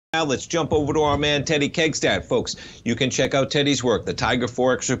Now let's jump over to our man Teddy Kekstadt. Folks, you can check out Teddy's work, the Tiger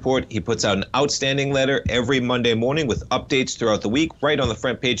Forex Report. He puts out an outstanding letter every Monday morning with updates throughout the week. Right on the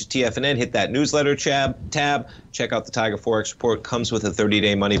front page of TFNN, hit that newsletter tab. Check out the Tiger Forex Report. Comes with a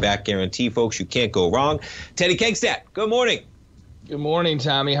 30-day money-back guarantee, folks. You can't go wrong. Teddy Kekstadt, good morning. Good morning,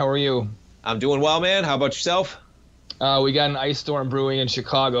 Tommy. How are you? I'm doing well, man. How about yourself? We got an ice storm brewing in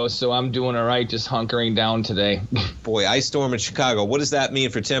Chicago, so I'm doing all right, just hunkering down today. Boy, ice storm in Chicago. What does that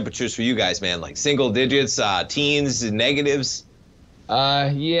mean for temperatures for you guys, man? Like single digits, teens, negatives?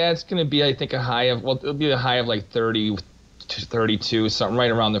 Yeah, it's going to be, I think, it'll be a high of like 30 to 32, something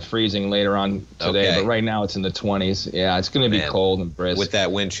right around the freezing later on today. Okay. But right now it's in the 20s. Yeah, it's going to be cold and brisk. With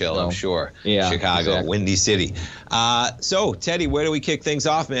that wind chill, I'm sure. Yeah, Chicago, exactly. Windy city. So, Teddy, where do we kick things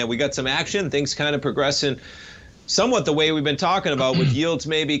off, man? We got some action, things kind of progressing somewhat the way we've been talking about, with yields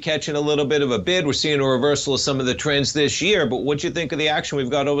maybe catching a little bit of a bid. We're seeing a reversal of some of the trends this year, but what'd you think of the action we've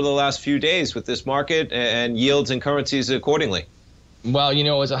got over the last few days with this market and yields and currencies accordingly? Well, you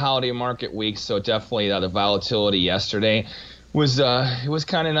know, it was a holiday market week, so definitely the volatility yesterday was it was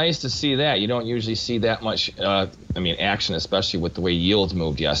kind of nice to see that. You don't usually see that much action, especially with the way yields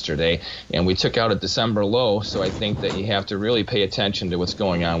moved yesterday. And we took out a December low, so I think that you have to really pay attention to what's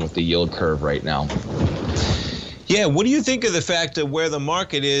going on with the yield curve right now. Yeah, what do you think of the fact of where the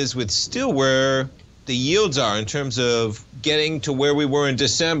market is with still where the yields are in terms of getting to where we were in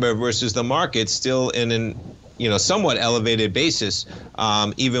December versus the market still in an somewhat elevated basis,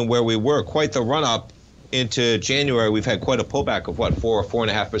 even where we were? Quite the run up into January. We've had quite a pullback of 4 or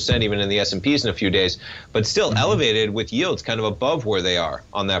 4.5% even in the S&Ps in a few days, but still elevated with yields kind of above where they are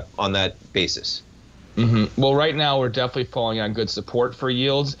on that basis. Well, right now we're definitely falling on good support for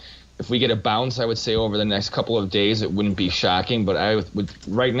yields. If we get a bounce, I would say over the next couple of days, it wouldn't be shocking. But I would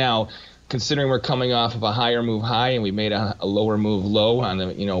right now, considering we're coming off of a higher move high and we made a lower move low on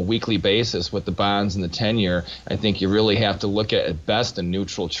a weekly basis with the bonds and the 10-year, I think you really have to look at best a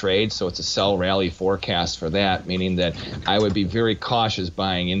neutral trade. So it's a sell rally forecast for that, meaning that I would be very cautious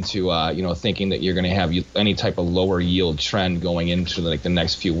buying into thinking that you're going to have any type of lower yield trend going into the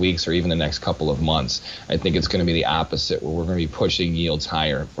next few weeks or even the next couple of months. I think it's going to be the opposite, where we're going to be pushing yields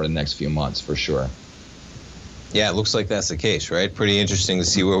higher for the next few months for sure. Yeah, it looks like that's the case, right? Pretty interesting to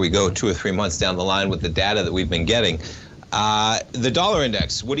see where we go 2 or 3 months down the line with the data that we've been getting. The dollar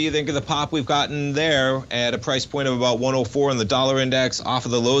index, what do you think of the pop we've gotten there at a price point of about 104 in the dollar index off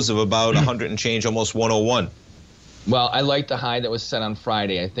of the lows of about 100 and change, almost 101? Well, I like the high that was set on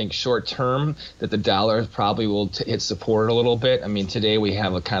Friday. I think short term that the dollar probably will hit support a little bit. I mean, today we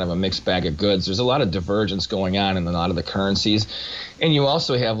have a kind of a mixed bag of goods. There's a lot of divergence going on in a lot of the currencies. And you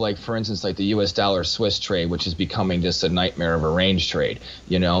also have, like, for instance, like the U.S. dollar Swiss trade, which is becoming just a nightmare of a range trade,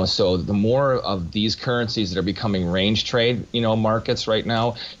 So the more of these currencies that are becoming range trade, markets right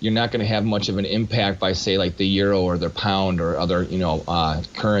now, you're not going to have much of an impact by, say, like the euro or the pound or other,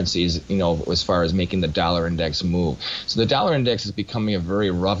 currencies, as far as making the dollar index move. So the dollar index is becoming a very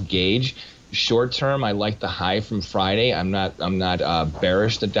rough gauge. Short term, I like the high from Friday. I'm not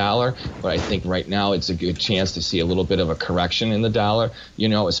bearish the dollar, but I think right now it's a good chance to see a little bit of a correction in the dollar,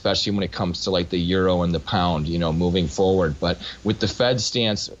 especially when it comes to like the euro and the pound, moving forward. But with the Fed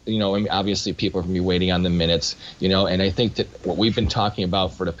stance, obviously people are going to be waiting on the minutes, and I think that what we've been talking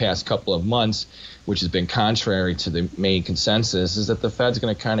about for the past couple of months, which has been contrary to the main consensus, is that the Fed's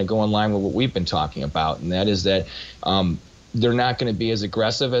going to kind of go in line with what we've been talking about, and that is that they're not going to be as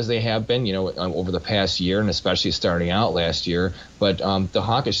aggressive as they have been, over the past year, and especially starting out last year. But the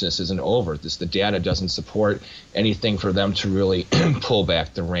hawkishness isn't over. The data doesn't support anything for them to really pull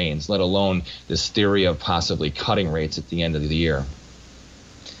back the reins, let alone this theory of possibly cutting rates at the end of the year.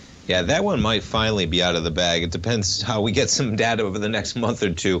 Yeah, that one might finally be out of the bag. It depends how we get some data over the next month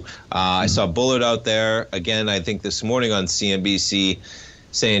or two. I saw Bullard out there, again, I think this morning on CNBC,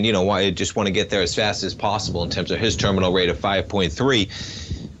 saying, why I just want to get there as fast as possible in terms of his terminal rate of 5.3.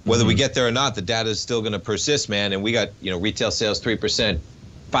 Whether we get there or not, the data is still going to persist, man. And we got, retail sales 3%,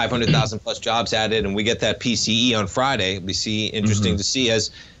 500,000 plus jobs added, and we get that PCE on Friday. We see interesting to see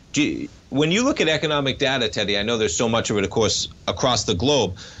when you look at economic data, Teddy. I know there's so much of it, of course, across the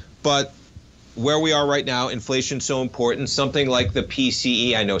globe, but where we are right now, inflation's so important. Something like the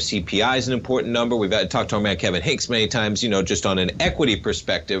PCE, I know CPI is an important number. We've talked to our man Kevin Hinks many times, just on an equity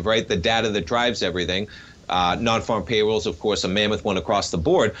perspective, right? The data that drives everything. Non-farm payrolls, of course, a mammoth one across the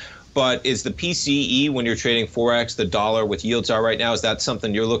board. But is the PCE, when you're trading Forex, the dollar with yields are right now, is that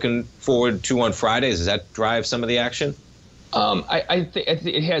something you're looking forward to on Fridays? Does that drive some of the action? I think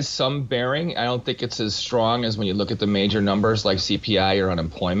it has some bearing. I don't think it's as strong as when you look at the major numbers like CPI or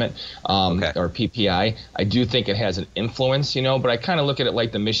unemployment or PPI. I do think it has an influence, but I kind of look at it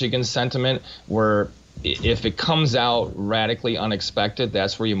like the Michigan sentiment, where if it comes out radically unexpected,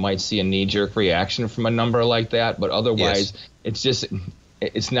 that's where you might see a knee-jerk reaction from a number like that. But otherwise,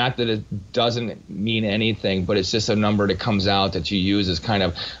 it's not that it doesn't mean anything, but it's just a number that comes out that you use as kind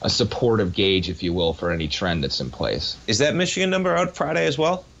of a supportive gauge, if you will, for any trend that's in place. Is that Michigan number out Friday as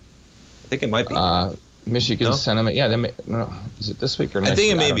well? I think it might be. Michigan sentiment, yeah. Is it this week or next? I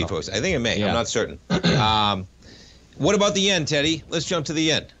think it may be, folks. I think it may. Yeah. I'm not certain. What about the yen, Teddy? Let's jump to the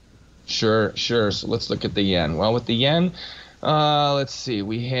yen. Sure. So let's look at the yen. Well, with the yen, let's see.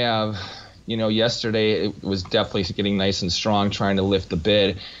 We have... yesterday it was definitely getting nice and strong, trying to lift the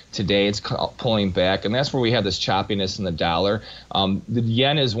bid. Today it's pulling back, and that's where we have this choppiness in the dollar. The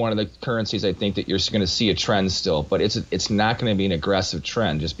yen is one of the currencies I think that you're going to see a trend still, but it's not going to be an aggressive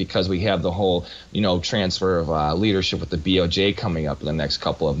trend just because we have the whole transfer of leadership with the BOJ coming up in the next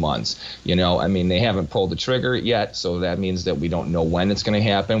couple of months. They haven't pulled the trigger yet, so that means that we don't know when it's going to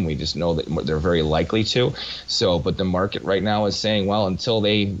happen. We just know that they're very likely to. But the market right now is saying, well, until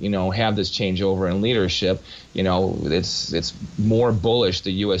they have this changeover in leadership, it's more bullish,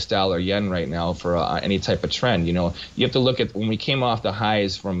 the U.S. dollar yen right now, for any type of trend. You have to look at when we came off the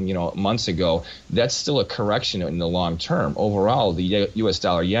highs from months ago. That's still a correction in the long term. Overall, the U.S.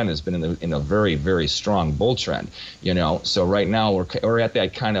 dollar yen has been in a very, very strong bull trend. So right now we're at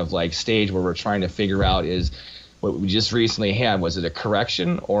that kind of like stage where we're trying to figure out is what we just recently had, was it a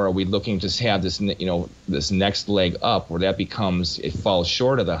correction, or are we looking to have this, this next leg up where that becomes, it falls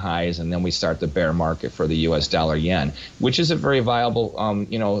short of the highs, and then we start the bear market for the U.S. dollar yen, which is a very viable,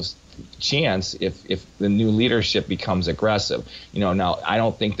 chance if the new leadership becomes aggressive. Now I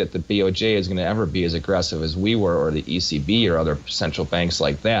don't think that the BOJ is going to ever be as aggressive as we were, or the ECB or other central banks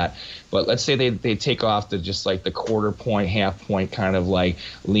like that. But let's say they take off to just like the quarter point, half point kind of like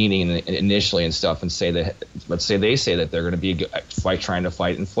leaning initially and stuff, and say that, let's say they say that they're going to be trying to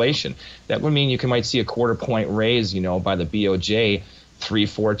fight inflation. That would mean you might see a quarter point raise, by the BOJ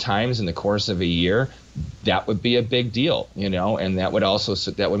 3-4 times in the course of a year. That would be a big deal, and that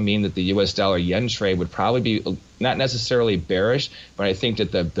would mean that the U.S. dollar yen trade would probably be not necessarily bearish, but I think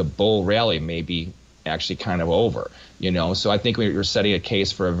that the bull rally may be actually kind of over, So I think we're setting a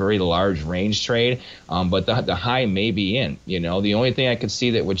case for a very large range trade, but the high may be in, The only thing I could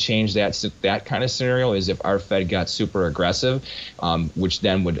see that would change that kind of scenario is if our Fed got super aggressive, which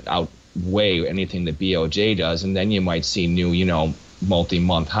then would outweigh anything the BOJ does, and then you might see new,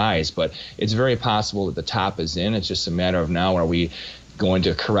 multi-month highs. But it's very possible that the top is in. It's just a matter of now, are we going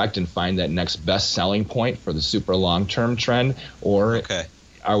to correct and find that next best selling point for the super long-term trend, or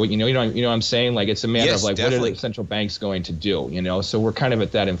are we, what I'm saying? Like, it's a matter of like, definitely. What are the central banks going to do, So we're kind of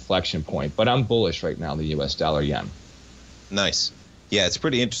at that inflection point, but I'm bullish right now, the U.S. dollar yen. Nice. Yeah, it's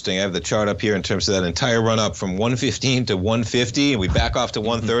pretty interesting. I have the chart up here in terms of that entire run up from 115 to 150, and we back off to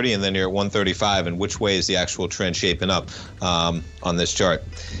 130, and then you're at 135, and which way is the actual trend shaping up on this chart.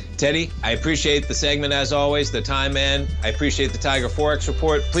 Teddy, I appreciate the segment as always, the time, man. I appreciate the Tiger Forex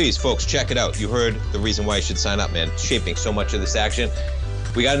Report. Please, folks, check it out. You heard the reason why you should sign up, man. It's shaping so much of this action.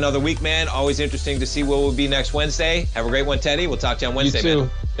 We got another week, man. Always interesting to see what will be next Wednesday. Have a great one, Teddy. We'll talk to you on Wednesday, you too. Man.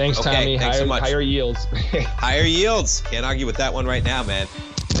 Thanks, Tommy. Thanks so much. Higher yields. Higher yields. Can't argue with that one right now, man.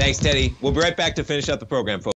 Thanks, Teddy. We'll be right back to finish up the program, folks.